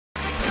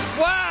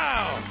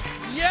Wow.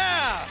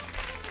 Yeah.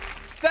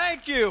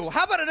 Thank you.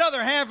 How about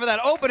another hand for that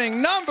opening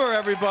number,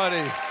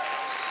 everybody?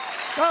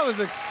 That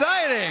was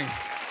exciting.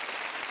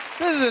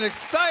 This is an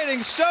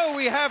exciting show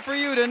we have for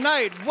you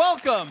tonight.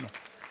 Welcome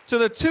to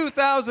the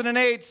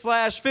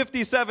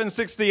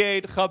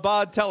 2008/5768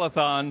 Chabad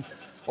Telethon,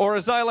 or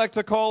as I like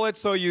to call it,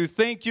 So You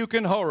Think You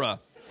Can Hora.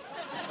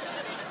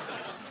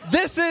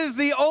 This is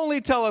the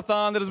only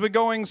telethon that has been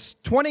going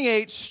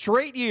 28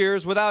 straight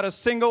years without a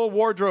single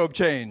wardrobe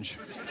change.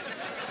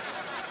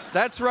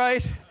 That's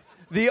right,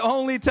 the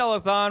only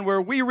telethon where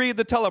we read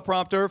the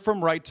teleprompter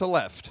from right to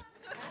left.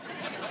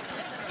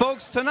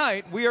 Folks,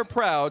 tonight we are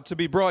proud to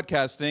be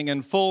broadcasting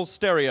in full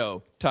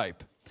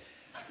stereotype.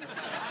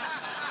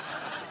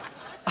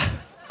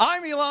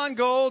 I'm Elon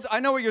Gold.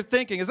 I know what you're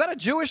thinking. Is that a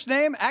Jewish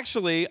name?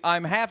 Actually,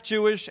 I'm half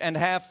Jewish and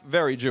half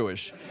very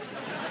Jewish.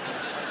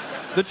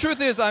 The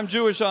truth is, I'm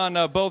Jewish on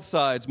both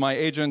sides, my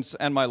agents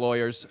and my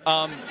lawyers.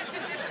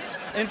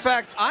 In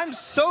fact, I'm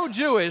so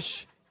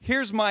Jewish,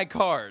 here's my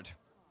card.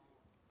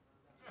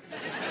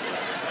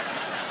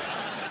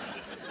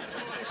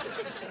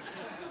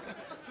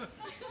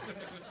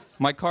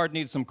 My card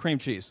needs some cream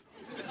cheese.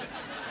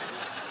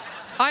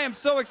 I am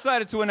so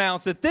excited to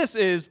announce that this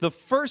is the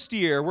first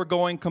year we're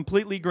going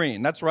completely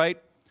green. That's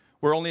right,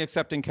 we're only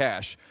accepting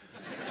cash.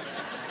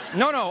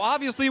 No,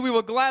 obviously we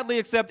will gladly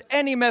accept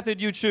any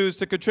method you choose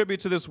to contribute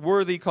to this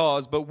worthy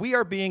cause, but we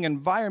are being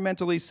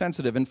environmentally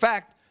sensitive. In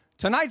fact,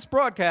 tonight's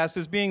broadcast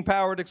is being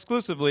powered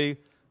exclusively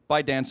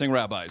by dancing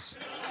rabbis.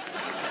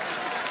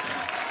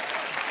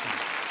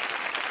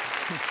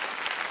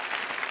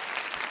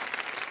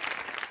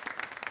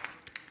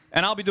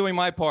 And I'll be doing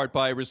my part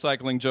by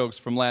recycling jokes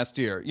from last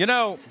year. You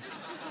know,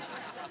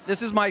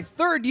 this is my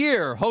third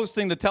year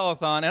hosting the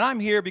telethon, and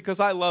I'm here because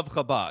I love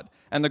Chabad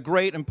and the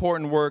great,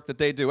 important work that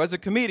they do. As a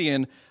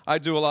comedian, I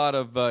do a lot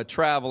of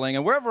traveling,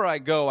 and wherever I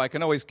go, I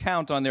can always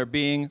count on there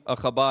being a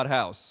Chabad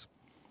house.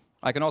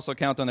 I can also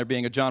count on there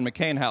being a John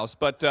McCain house,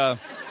 but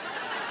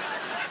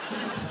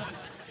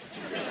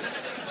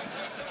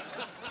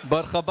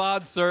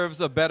Chabad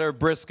serves a better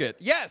brisket.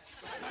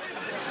 Yes!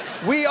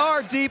 We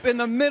are deep in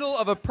the middle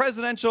of a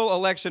presidential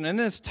election. In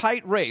this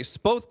tight race,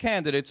 both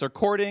candidates are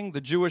courting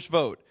the Jewish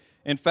vote.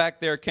 In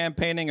fact, they're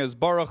campaigning as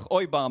Baruch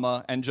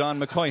Obama and John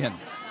McCoy.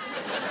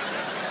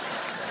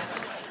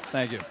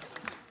 Thank you.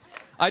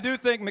 I do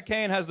think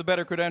McCain has the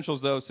better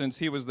credentials, though, since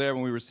he was there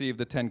when we received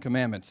the 10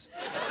 Commandments.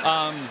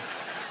 I'm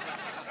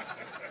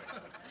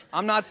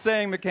not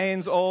saying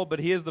McCain's old, but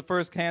he is the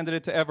first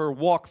candidate to ever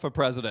walk for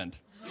president.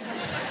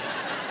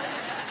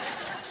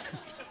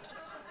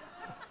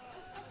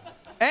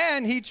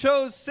 And he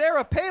chose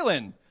Sarah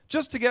Palin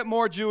just to get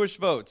more Jewish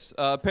votes.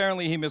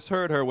 Apparently he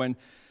misheard her when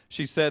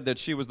she said that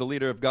she was the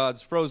leader of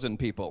God's frozen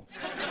people.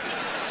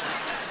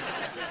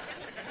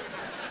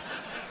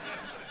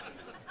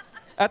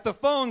 At the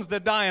phones, they're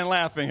dying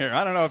laughing here.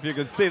 I don't know if you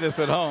can see this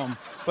at home,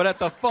 but at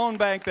the phone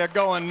bank, they're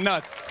going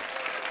nuts.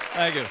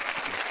 Thank you.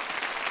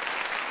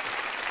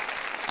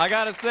 I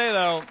gotta say,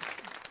 though,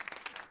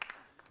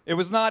 it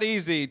was not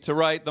easy to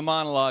write the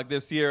monologue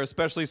this year,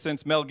 especially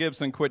since Mel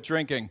Gibson quit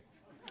drinking.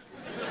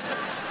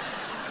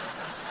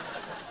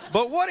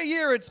 But what a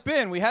year it's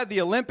been. We had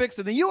the Olympics,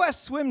 and the U.S.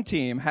 swim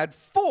team had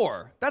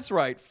four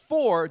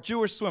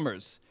Jewish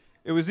swimmers.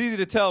 It was easy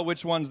to tell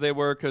which ones they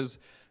were because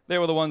they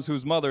were the ones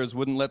whose mothers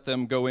wouldn't let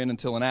them go in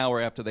until an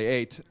hour after they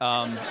ate.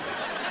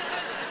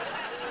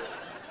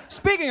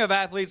 Speaking of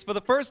athletes, for the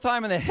first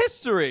time in the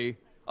history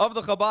of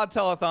the Chabad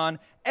Telethon,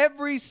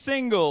 every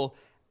single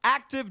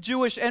active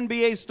Jewish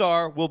NBA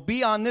star will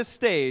be on this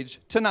stage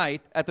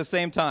tonight at the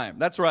same time.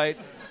 That's right,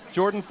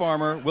 Jordan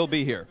Farmer will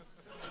be here.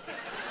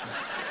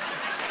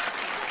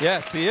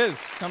 Yes, he is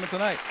coming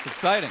tonight. It's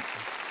exciting.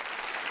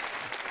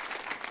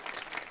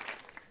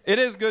 It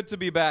is good to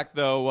be back,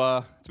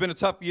 though. It's been a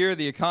tough year.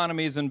 The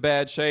economy's in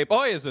bad shape.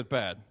 Oh, is it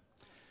bad?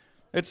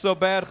 It's so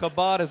bad,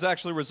 Chabad has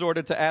actually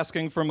resorted to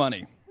asking for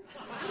money.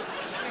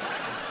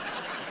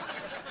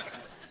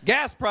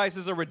 Gas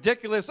prices are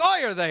ridiculous.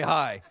 Oh, are they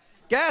high?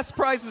 Gas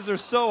prices are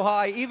so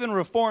high, even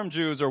Reform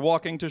Jews are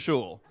walking to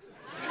shul.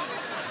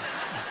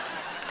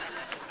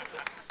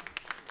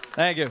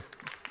 Thank you.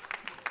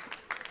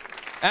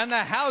 And the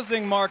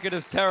housing market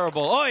is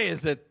terrible. Oh,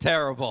 is it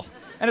terrible?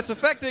 And it's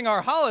affecting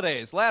our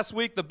holidays. Last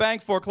week, the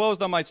bank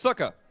foreclosed on my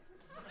sukkah.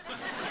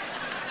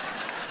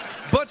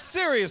 But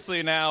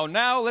seriously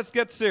now let's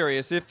get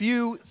serious. If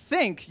you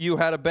think you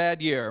had a bad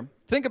year,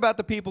 think about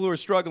the people who are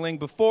struggling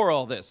before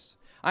all this.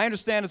 I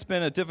understand it's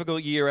been a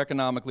difficult year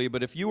economically,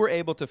 but if you were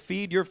able to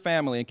feed your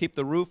family and keep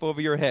the roof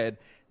over your head,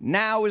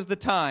 now is the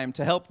time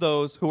to help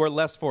those who are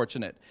less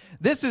fortunate.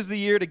 This is the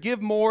year to give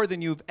more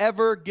than you've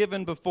ever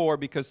given before,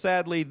 because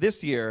sadly,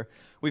 this year,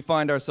 we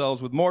find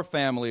ourselves with more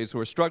families who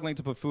are struggling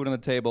to put food on the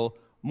table,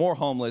 more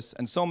homeless,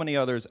 and so many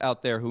others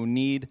out there who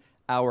need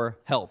our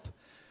help.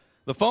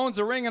 The phones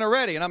are ringing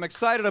already, and I'm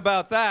excited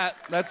about that.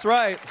 That's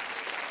right.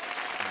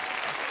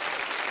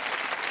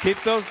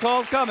 Keep those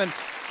calls coming.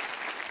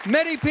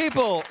 Many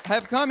people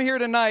have come here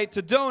tonight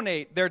to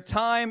donate their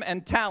time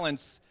and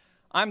talents.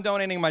 I'm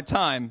donating my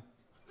time.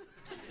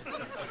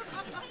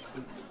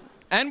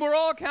 And we're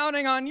all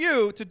counting on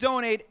you to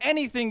donate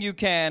anything you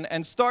can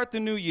and start the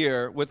new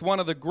year with one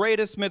of the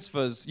greatest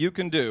mitzvahs you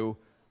can do,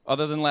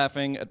 other than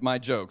laughing at my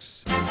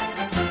jokes.